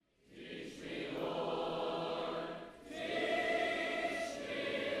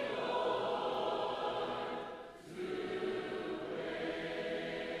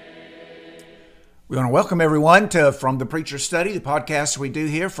We want to welcome everyone to From the Preacher's Study, the podcast we do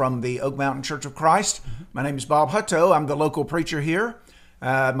here from the Oak Mountain Church of Christ. My name is Bob Hutto. I'm the local preacher here.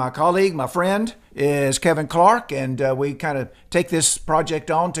 My colleague, my friend, is Kevin Clark, and we kind of take this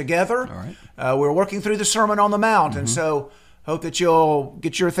project on together. All right. We're working through the Sermon on the Mount, and so hope that you'll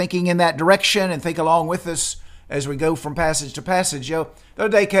get your thinking in that direction and think along with us as we go from passage to passage. The other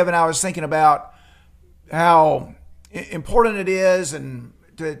day, Kevin, I was thinking about how important it is and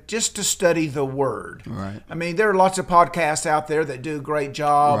just to study the Word. Right. I mean, there are lots of podcasts out there that do a great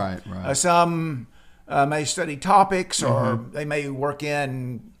job. Right. Some may study topics, or they may work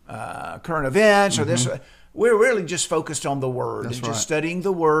in current events, or this. We're really just focused on the Word. That's and right. Just studying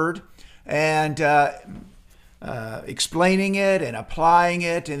the Word and explaining it and applying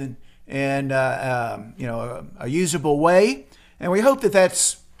it in a usable way. And we hope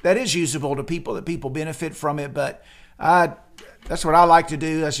that is usable to people, that people benefit from it. But that's what I like to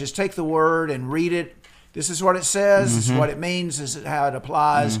do. Let's just take the Word and read it. This is what it says. This is what it means. This is how it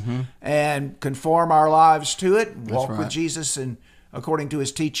applies, and conform our lives to it. Walk with Jesus and according to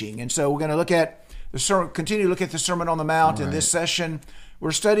His teaching. And so we're going to look at continue to look at the Sermon on the Mount in this session.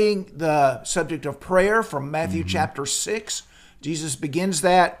 We're studying the subject of prayer from Matthew chapter 6. Jesus begins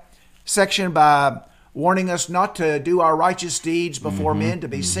that section by warning us not to do our righteous deeds before men, to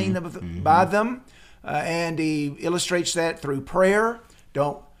be seen by them. And He illustrates that through prayer.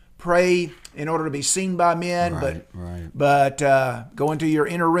 Don't pray in order to be seen by men, but go into your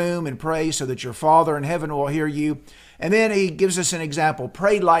inner room and pray so that your Father in heaven will hear you. And then He gives us an example.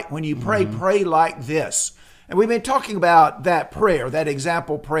 When you pray, pray like this. And we've been talking about that prayer, that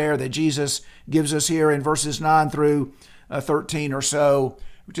example prayer that Jesus gives us here in verses 9 through 13 or so.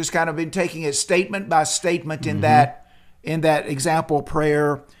 We've just kind of been taking it statement by statement in that example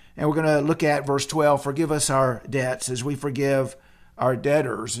prayer. And we're going to look at verse 12, forgive us our debts as we forgive our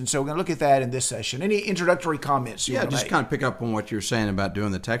debtors. And so we're going to look at that in this session. Any introductory comments you want to just make? kind of pick up on what you're saying about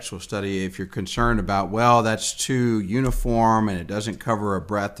doing the textual study. If you're concerned about, well, that's too uniform and it doesn't cover a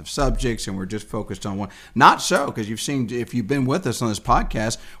breadth of subjects and we're just focused on one. Not so, because if you've been with us on this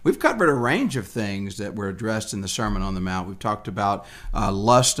podcast, we've covered a range of things that were addressed in the Sermon on the Mount. We've talked about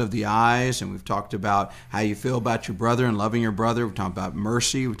lust of the eyes, and we've talked about how you feel about your brother and loving your brother. We've talked about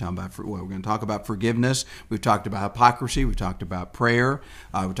mercy. We're going to talk about forgiveness. We've talked about hypocrisy. We've talked about prayer.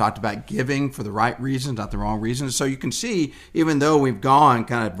 We talked about giving for the right reasons, not the wrong reasons. So you can see, even though we've gone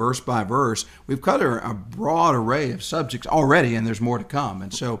kind of verse by verse, we've covered a broad array of subjects already, and there's more to come.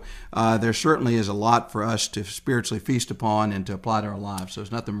 And so there certainly is a lot for us to spiritually feast upon and to apply to our lives. So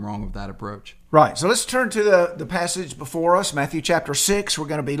there's nothing wrong with that approach. Right. So let's turn to the passage before us, Matthew chapter 6. We're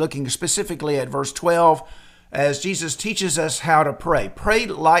going to be looking specifically at verse 12 as Jesus teaches us how to pray. Pray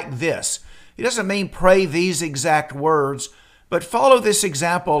like this. He doesn't mean pray these exact words, but follow this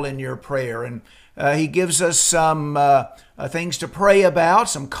example in your prayer. And He gives us some things to pray about,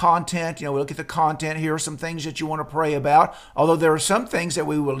 some content. We look at the content. Here are some things that you want to pray about, although there are some things that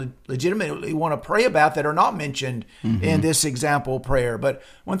we will legitimately want to pray about that are not mentioned in this example prayer. But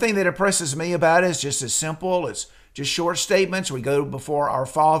one thing that impresses me about it is just as simple. It's just short statements. We go before our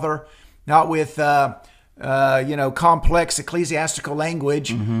Father, not with complex ecclesiastical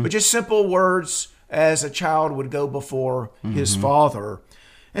language, but just simple words as a child would go before his Father.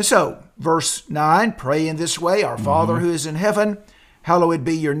 And so, verse 9, pray in this way, our Father who is in heaven, hallowed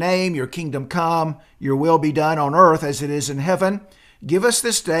be your name, your kingdom come, your will be done on earth as it is in heaven. Give us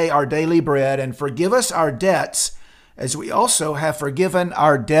this day our daily bread, and forgive us our debts, as we also have forgiven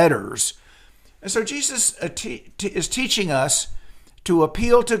our debtors. And so Jesus is teaching us to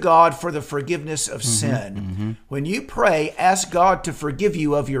appeal to God for the forgiveness of sin. When you pray, ask God to forgive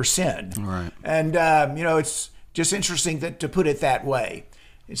you of your sin. Right. And, it's just interesting to put it that way.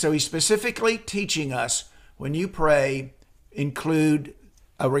 And so He's specifically teaching us, when you pray, include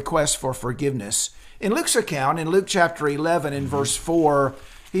a request for forgiveness. In Luke's account, in Luke chapter 11, in verse 4,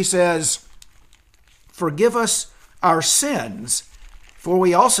 he says, forgive us our sins, for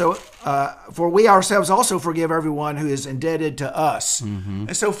we ourselves also forgive everyone who is indebted to us.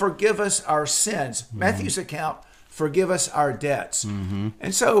 And so forgive us our sins. Matthew's account, forgive us our debts.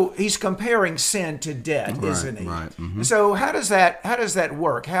 And so he's comparing sin to debt, isn't he? Right. And so how does that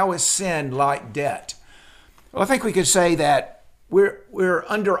work? How is sin like debt? Well, I think we could say that we're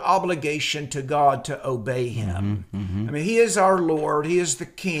under obligation to God to obey Him. I mean, He is our Lord. He is the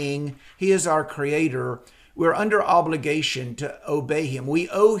King. He is our Creator. We're under obligation to obey Him. We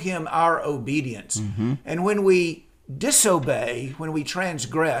owe Him our obedience. And when we disobey, when we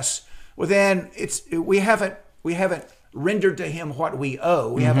transgress, well, then we haven't rendered to him what we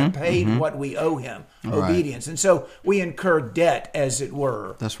owe. We haven't paid what we owe him, obedience. And so we incur debt, as it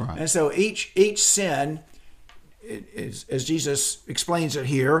were. That's right. And so each sin, as Jesus explains it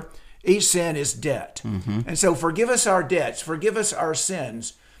here, each sin is debt. And so forgive us our debts, forgive us our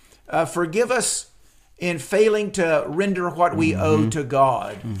sins, forgive us in failing to render what we owe to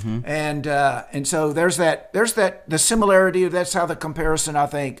God. And so there's the similarity. That's how the comparison, I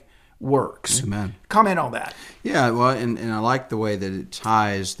think, works. Amen. Comment on that. Yeah, well, and I like the way that it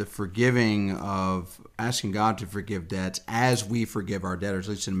ties the forgiving of asking God to forgive debts as we forgive our debtors,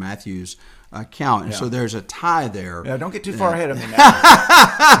 at least in Matthew's account. And so there's a tie there. Yeah, don't get too far ahead of me now.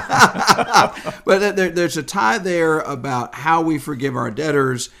 But there's a tie there about how we forgive our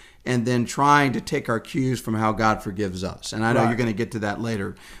debtors and then trying to take our cues from how God forgives us. And I know you're going to get to that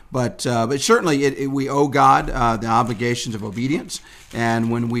later. But certainly we owe God the obligations of obedience.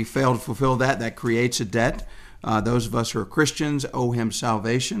 And when we fail to fulfill that, that creates a debt. Those of us who are Christians owe him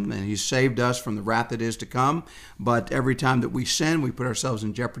salvation, and he's saved us from the wrath that is to come. But every time that we sin, we put ourselves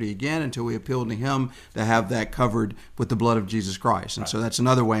in jeopardy again until we appeal to him to have that covered with the blood of Jesus Christ. And so that's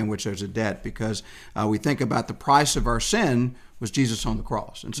another way in which there's a debt, because we think about the price of our sin was Jesus on the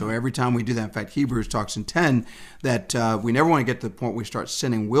cross. And so every time we do that, in fact, Hebrews talks in 10 that we never want to get to the point where we start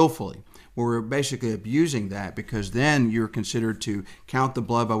sinning willfully, where we're basically abusing that, because then you're considered to count the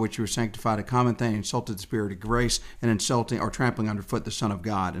blood by which you were sanctified a common thing, insulted the Spirit of grace, and insulting or trampling underfoot the Son of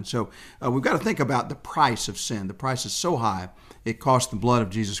God. And so we've got to think about the price of sin. The price is so high, it costs the blood of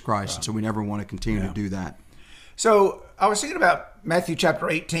Jesus Christ. And so we never want to continue to do that. So I was thinking about Matthew chapter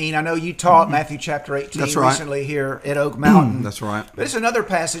 18. I know you taught Matthew chapter 18 recently here at Oak Mountain. That's right. But it's another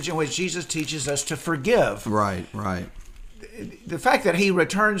passage in which Jesus teaches us to forgive. Right. The fact that he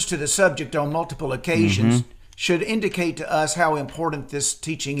returns to the subject on multiple occasions should indicate to us how important this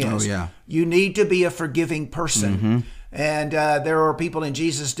teaching is. Oh, yeah. You need to be a forgiving person. And there are people in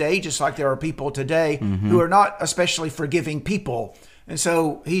Jesus' day, just like there are people today, who are not especially forgiving people. And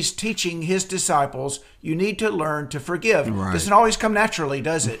so he's teaching his disciples, you need to learn to forgive. Right. Doesn't always come naturally,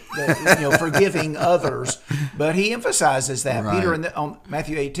 does it? Forgiving others. But he emphasizes that. Right. Peter on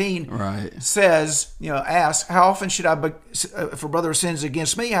Matthew 18 says, asks, how often should I, if a brother sins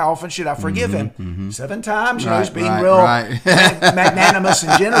against me, how often should I forgive him? 7 times. He's being real magnanimous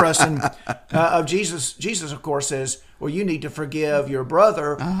and generous. And of Jesus, of course, says, well, you need to forgive your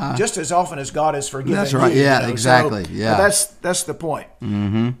brother just as often as God has forgiven you. That's right. Yeah, exactly. That's the point.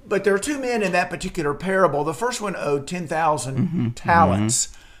 But there are 2 men in that particular parable. The first one owed 10,000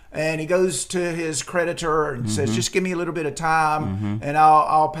 talents. And he goes to his creditor and says, just give me a little bit of time and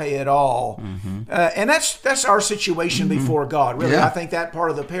I'll pay it all. And that's our situation before God. Really, I think that part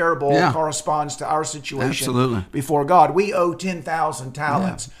of the parable corresponds to our situation before God. We owe 10,000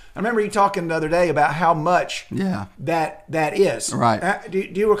 talents. I remember you talking the other day about how much that is. Right. Do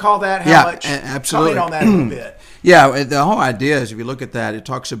you recall that? How much? Absolutely. Comment on that a little bit. Yeah, the whole idea is, if you look at that, it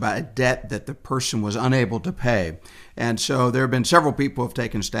talks about a debt that the person was unable to pay. And so there have been several people who have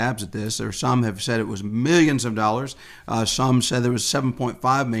taken stabs at this. There some have said it was millions of dollars. Some said there was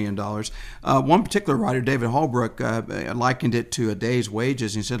 $7.5 million. One particular writer, David Holbrook, likened it to a day's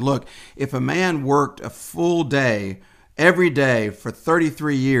wages. He said, look, if a man worked a full day every day for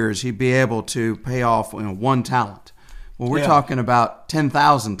 33 years, he'd be able to pay off 1 talent. Well, we're talking about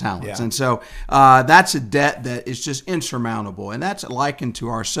 10,000 talents. And so that's a debt that is just insurmountable. And that's likened to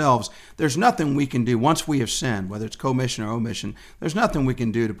ourselves. There's nothing we can do once we have sinned, whether it's commission or omission. There's nothing we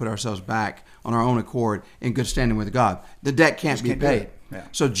can do to put ourselves back on our own accord in good standing with God. The debt can't be paid.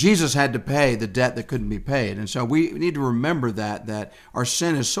 So Jesus had to pay the debt that couldn't be paid. And so we need to remember that our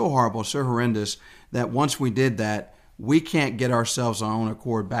sin is so horrible, so horrendous, that once we did that, we can't get ourselves on our own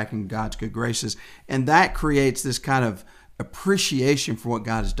accord back in God's good graces. And that creates this kind of appreciation for what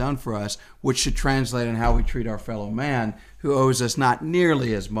God has done for us, which should translate in how we treat our fellow man who owes us not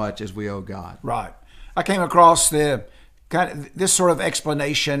nearly as much as we owe God. Right. I came across this sort of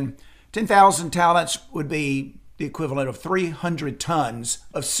explanation. 10,000 talents would be the equivalent of 300 tons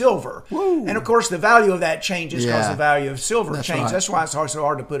of silver. Woo. And of course, the value of that changes because the value of silver changes. Right. That's why it's so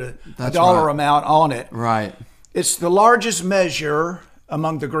hard to put a dollar amount on it. Right. It's the largest measure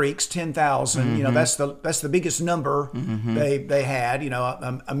among the Greeks, 10,000. That's the biggest number they had.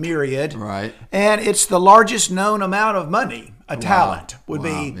 A myriad. Right. And it's the largest known amount of money. A talent would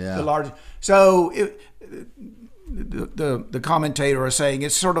be the largest. So the commentator is saying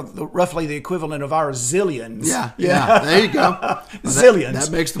it's sort of roughly the equivalent of our zillions. Yeah. There you go. Zillions.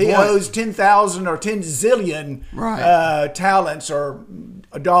 That makes the point. He point. owes 10,000 or 10 zillion talents or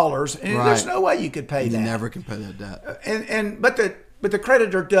dollars, and there's no way you could pay that. You never can pay that debt. But the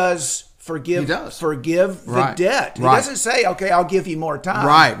creditor does forgive He does. forgive the Right. debt. He Right. doesn't say, okay, I'll give you more time.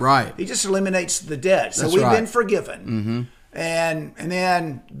 Right. He just eliminates the debt. So That's we've right. been forgiven. And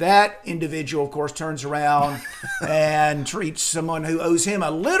then that individual, of course, turns around and treats someone who owes him a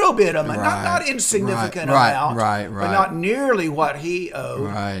little bit of money, not insignificant amount, but not nearly what he owed.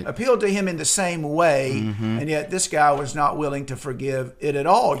 Right. Appealed to him in the same way, and yet this guy was not willing to forgive it at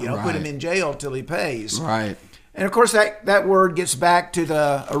all. Put him in jail till he pays. Right. And of course, that word gets back to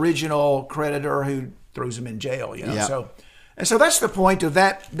the original creditor who throws him in jail. Yep. So that's the point of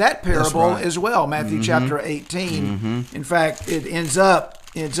that parable right. as well, Matthew chapter 18. In fact, it ends up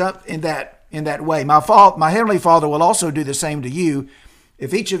in that way. My heavenly Father will also do the same to you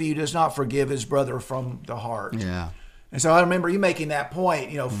if each of you does not forgive his brother from the heart. Yeah. And so I remember you making that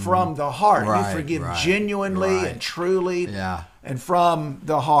point, from the heart. Right, You forgive right, genuinely right. and truly Yeah. and from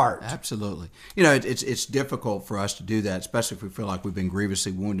the heart. Absolutely. It's difficult for us to do that, especially if we feel like we've been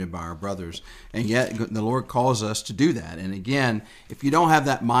grievously wounded by our brothers. And yet the Lord calls us to do that. And again, if you don't have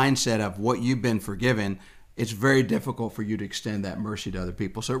that mindset of what you've been forgiven, it's very difficult for you to extend that mercy to other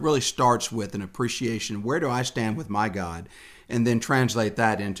people. So it really starts with an appreciation. Where do I stand with my God? And then translate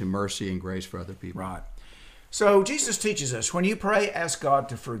that into mercy and grace for other people. Right. So Jesus teaches us, when you pray, ask God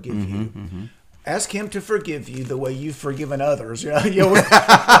to forgive you. Ask him to forgive you the way you've forgiven others. We want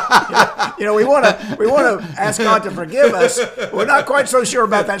to ask God to forgive us. We're not quite so sure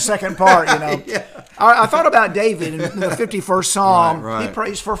about that second part. Yeah. I thought about David in the 51st Psalm. Right. He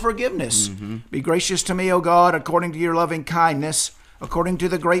prays for forgiveness. Be gracious to me, O God, according to your loving kindness. According to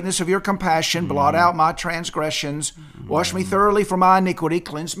the greatness of your compassion, blot out my transgressions. Wash me thoroughly from my iniquity.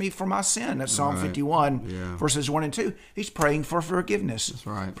 Cleanse me from my sin. That's Psalm 51, verses 1 and 2. He's praying for forgiveness. That's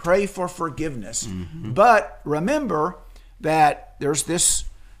right. Pray for forgiveness. But remember that there's this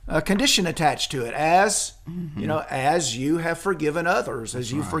condition attached to it. As you have forgiven others,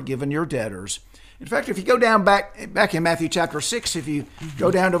 as you've forgiven your debtors. In fact, if you go down back in Matthew chapter 6, if you go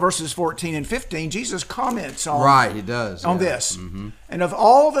down to verses 14 and 15, Jesus comments on He does. on this. And of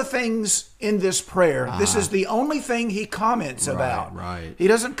all the things in this prayer, this is the only thing he comments about. Right. He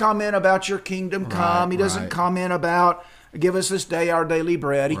doesn't comment about your kingdom come. He doesn't comment about give us this day our daily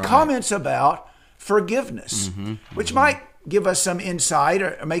bread. He comments about forgiveness, which might give us some insight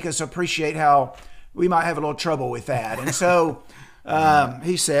or make us appreciate how we might have a little trouble with that. And so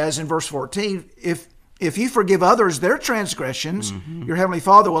he says in verse 14, if you forgive others their transgressions, your heavenly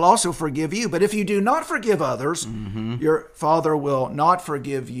Father will also forgive you. But if you do not forgive others, your Father will not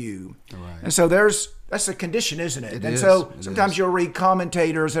forgive you. Right. And so that's a condition, isn't it? So sometimes you'll read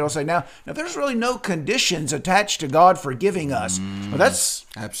commentators that'll say, now there's really no conditions attached to God forgiving us. Well, that's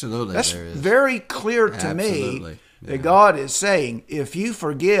very clear to me. That God is saying, if you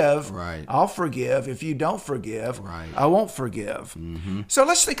forgive, I'll forgive. If you don't forgive, I won't forgive. So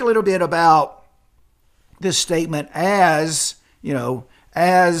let's think a little bit about this statement as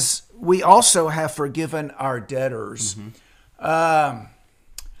we also have forgiven our debtors.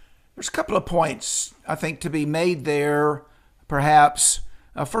 There's a couple of points, I think, to be made there, perhaps.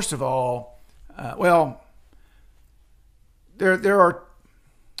 First of all, there are,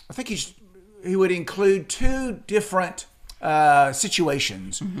 I think he would include two different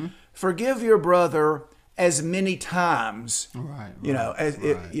situations. Forgive your brother as many times.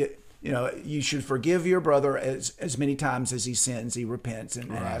 You should forgive your brother as many times as he sins, he repents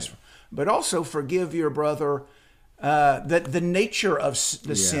and asks. But also forgive your brother. That the nature of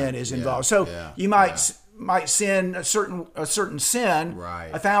the sin is involved. So you might sin a certain sin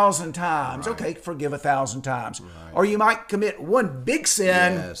 1,000 times. Okay, forgive 1,000 times. Or you might commit one big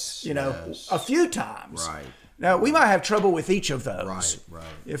sin, a few times. Now, we might have trouble with each of those.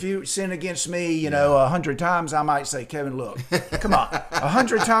 If you sin against me, 100 times, I might say, Kevin, look, come on,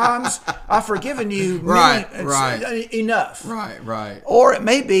 100 times, I've forgiven you enough. Or it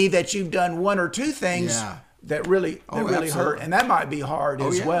may be that you've done one or two things that really hurt, and that might be hard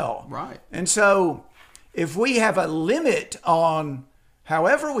as well. And so if we have a limit on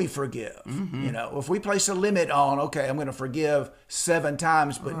however we forgive, if we place a limit on, okay, I'm going to forgive 7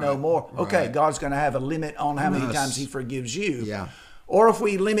 times, but no more. Okay, God's going to have a limit on how many times he forgives you. Or if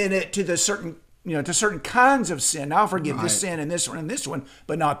we limit it to certain kinds of sin. I'll forgive this sin and this one,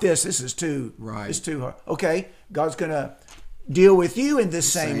 but not this. This is too it's too hard. Okay, God's going to deal with you in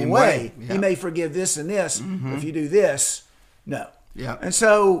this same way. He may forgive this and this. If you do this, no. And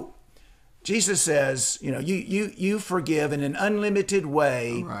so Jesus says, you forgive in an unlimited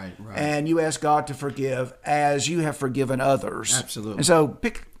way, and you ask God to forgive as you have forgiven others. Absolutely. And so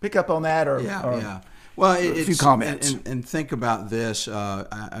pick up on that, or well, a few comments. And think about this.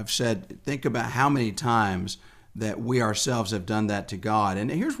 I've said, think about how many times that we ourselves have done that to God. And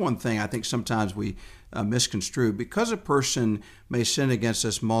here's one thing I think sometimes we misconstrue. Because a person may sin against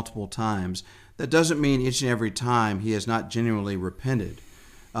us multiple times, that doesn't mean each and every time he has not genuinely repented.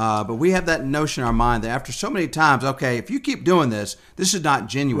 But we have that notion in our mind that after so many times, okay, if you keep doing this, this is not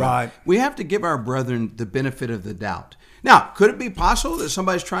genuine. Right. We have to give our brethren the benefit of the doubt. Now, could it be possible that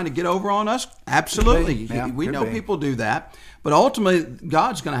somebody's trying to get over on us? Absolutely. Yeah, we could know be. people do that. But ultimately,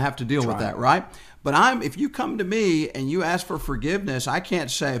 God's going to have to deal with that, right? But if you come to me and you ask for forgiveness, I can't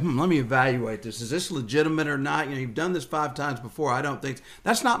say, let me evaluate this. Is this legitimate or not? You've done this 5 times before. I don't think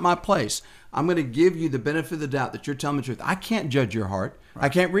that's not my place. I'm going to give you the benefit of the doubt that you're telling the truth. I can't judge your heart. Right. I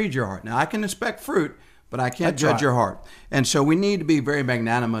can't read your heart. Now, I can inspect fruit, but I can't judge your heart. And so we need to be very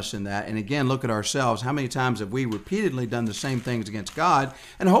magnanimous in that. And again, look at ourselves. How many times have we repeatedly done the same things against God?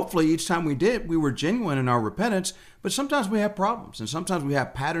 And hopefully each time we did, we were genuine in our repentance. But sometimes we have problems. And sometimes we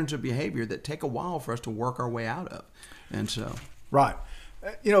have patterns of behavior that take a while for us to work our way out of. And so. Right.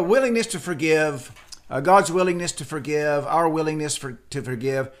 Willingness to forgive, God's willingness to forgive, our willingness to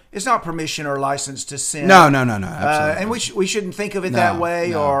forgive, it's not permission or license to sin. No, absolutely. And we shouldn't think of it that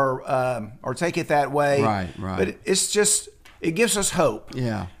way or take it that way. Right. But it's just, it gives us hope.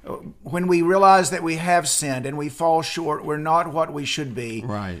 Yeah. When we realize that we have sinned and we fall short, we're not what we should be.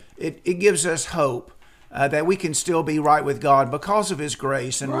 Right. It gives us hope. That we can still be right with God because of His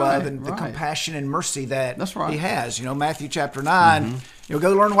grace and love and the compassion and mercy that He has. Matthew chapter 9,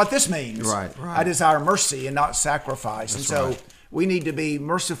 go learn what this means. Right. I desire mercy and not sacrifice. And so we need to be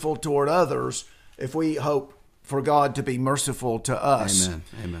merciful toward others if we hope for God to be merciful to us.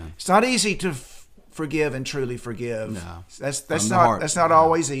 Amen. It's not easy to forgive and truly forgive. No. That's not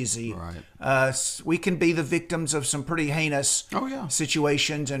always easy. Right. We can be the victims of some pretty heinous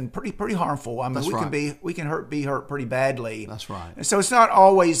situations and pretty harmful. I mean, we can be hurt pretty badly. That's right. And so it's not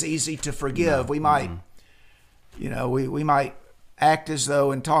always easy to forgive. We might, we might act as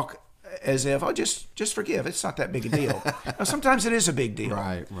though and talk as if, just forgive. It's not that big a deal. Now, sometimes it is a big deal.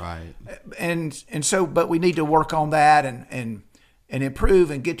 Right. And so, but we need to work on that and improve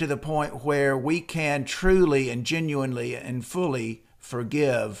and get to the point where we can truly and genuinely and fully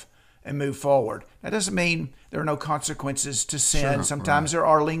forgive and move forward. That doesn't mean there are no consequences to sin. Sure, Sometimes there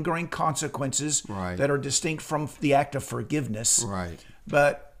are lingering consequences Right. that are distinct from the act of forgiveness. Right.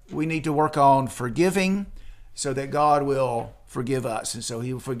 But we need to work on forgiving so that God will forgive us. And so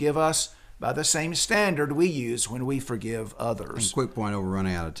He will forgive us by the same standard we use when we forgive others. And quick point, we're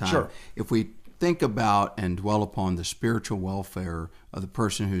running out of time. Sure. If we think about and dwell upon the spiritual welfare of the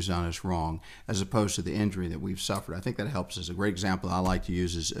person who's done us wrong as opposed to the injury that we've suffered, I think that helps us. A great example I like to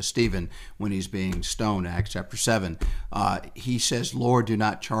use is Stephen when he's being stoned in Acts chapter 7. He says, Lord, do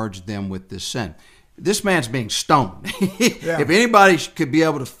not charge them with this sin. This man's being stoned. If anybody could be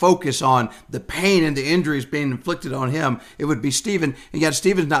able to focus on the pain and the injuries being inflicted on him, it would be Stephen. And yet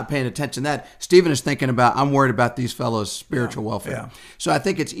Stephen's not paying attention to that. Stephen is thinking about, I'm worried about these fellows' spiritual welfare. Yeah. So I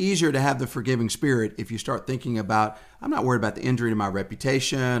think it's easier to have the forgiving spirit if you start thinking about, I'm not worried about the injury to my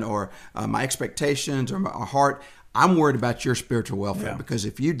reputation or my expectations or my heart. I'm worried about your spiritual welfare because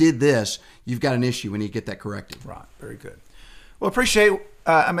if you did this, you've got an issue. We need to get that corrected. Right. Very good. Well, appreciate.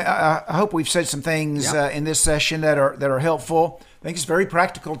 I hope we've said some things in this session that are helpful. I think it's very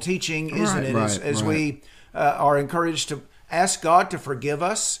practical teaching, isn't it? As we are encouraged to ask God to forgive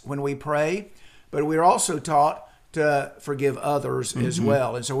us when we pray, but we're also taught to forgive others as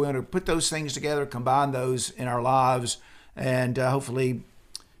well. And so we want to put those things together, combine those in our lives, and hopefully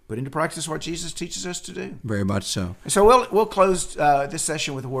put into practice what Jesus teaches us to do. Very much so. So we'll close this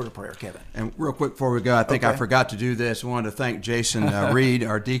session with a word of prayer, Kevin. And real quick before we go, I think I forgot to do this. I wanted to thank Jason Reed,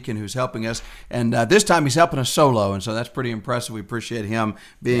 our deacon, who's helping us. And this time he's helping us solo, and so that's pretty impressive. We appreciate him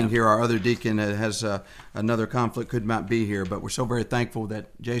being here. Our other deacon has another conflict, could not be here, but we're so very thankful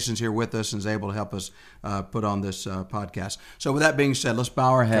that Jason's here with us and is able to help us put on this podcast. So with that being said, let's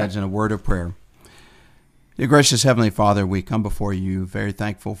bow our heads in a word of prayer. Dear gracious Heavenly Father, we come before you very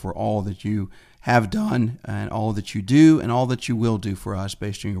thankful for all that you have done and all that you do and all that you will do for us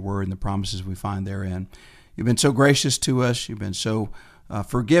based on your word and the promises we find therein. You've been so gracious to us. You've been so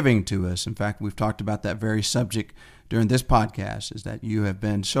forgiving to us. In fact, we've talked about that very subject during this podcast, is that you have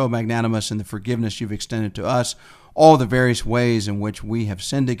been so magnanimous in the forgiveness you've extended to us, all the various ways in which we have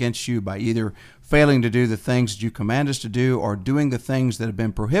sinned against you by either failing to do the things that you command us to do or doing the things that have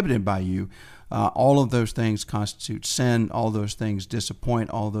been prohibited by you. All of those things constitute sin. All those things disappoint.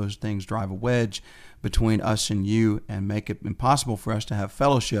 All those things drive a wedge between us and you and make it impossible for us to have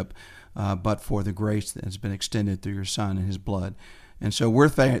fellowship but for the grace that has been extended through your Son and his blood. And so we're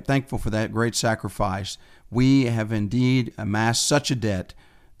thankful for that great sacrifice. We have indeed amassed such a debt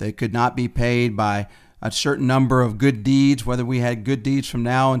that could not be paid by a certain number of good deeds, whether we had good deeds from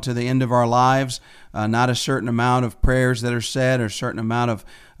now until the end of our lives, not a certain amount of prayers that are said or a certain amount of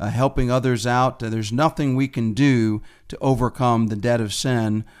helping others out. There's nothing we can do to overcome the debt of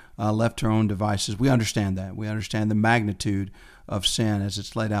sin left to our own devices. We understand that. We understand the magnitude of sin as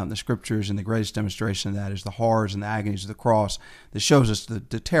it's laid out in the Scriptures, and the greatest demonstration of that is the horrors and the agonies of the cross that shows us the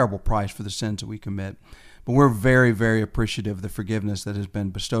terrible price for the sins that we commit. But we're very, very appreciative of the forgiveness that has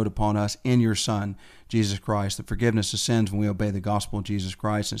been bestowed upon us in your Son, Jesus Christ, the forgiveness of sins when we obey the gospel of Jesus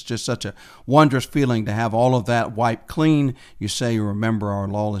Christ. It's just such a wondrous feeling to have all of that wiped clean. You say you remember our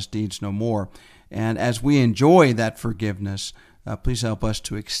lawless deeds no more. And as we enjoy that forgiveness, please help us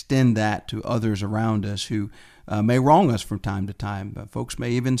to extend that to others around us who may wrong us from time to time. Folks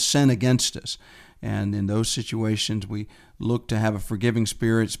may even sin against us. And in those situations, we look to have a forgiving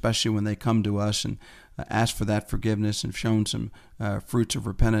spirit, especially when they come to us and ask for that forgiveness and shown some fruits of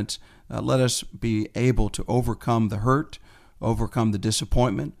repentance. Let us be able to overcome the hurt, overcome the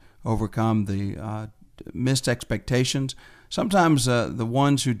disappointment, overcome the missed expectations. Sometimes the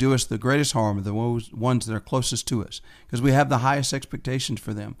ones who do us the greatest harm are the ones that are closest to us, because we have the highest expectations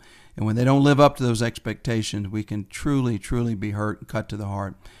for them. And when they don't live up to those expectations, we can truly, truly be hurt and cut to the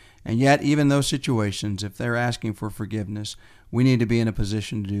heart. And yet, even those situations, if they're asking for forgiveness, we need to be in a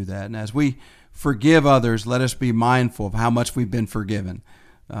position to do that. And as we forgive others, let us be mindful of how much we've been forgiven.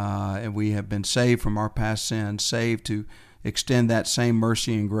 And we have been saved from our past sins, saved to extend that same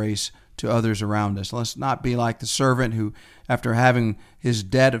mercy and grace to others around us. Let's not be like the servant who, after having his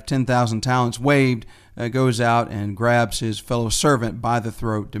debt of 10,000 talents waived, goes out and grabs his fellow servant by the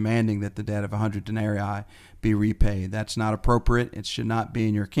throat, demanding that the debt of 100 denarii be repaid. That's not appropriate. It should not be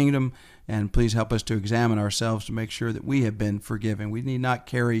in your kingdom. And please help us to examine ourselves to make sure that we have been forgiven. We need not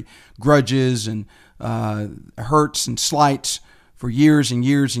carry grudges and hurts and slights for years and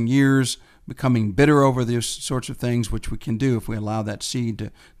years and years, becoming bitter over those sorts of things, which we can do if we allow that seed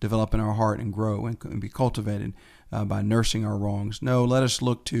to develop in our heart and grow and be cultivated by nursing our wrongs. No, let us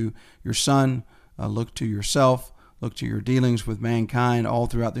look to your Son, look to yourself, look to your dealings with mankind all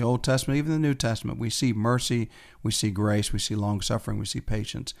throughout the Old Testament, even the New Testament. We see mercy, we see grace, we see long-suffering, we see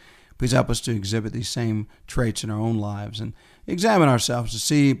patience. Please help us to exhibit these same traits in our own lives and examine ourselves to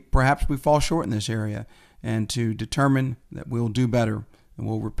see perhaps we fall short in this area, and to determine that we'll do better and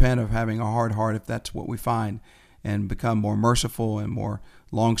we'll repent of having a hard heart if that's what we find, and become more merciful and more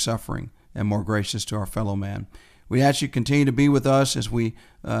long-suffering and more gracious to our fellow man. We ask you to continue to be with us as we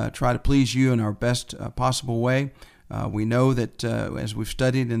try to please you in our best possible way. We know that as we've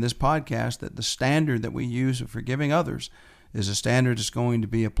studied in this podcast, that the standard that we use for forgiving others is a standard that's going to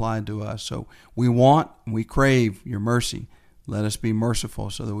be applied to us. So we want, we crave your mercy. Let us be merciful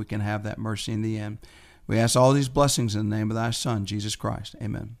so that we can have that mercy in the end. We ask all these blessings in the name of thy Son, Jesus Christ.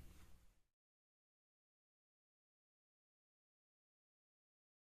 Amen.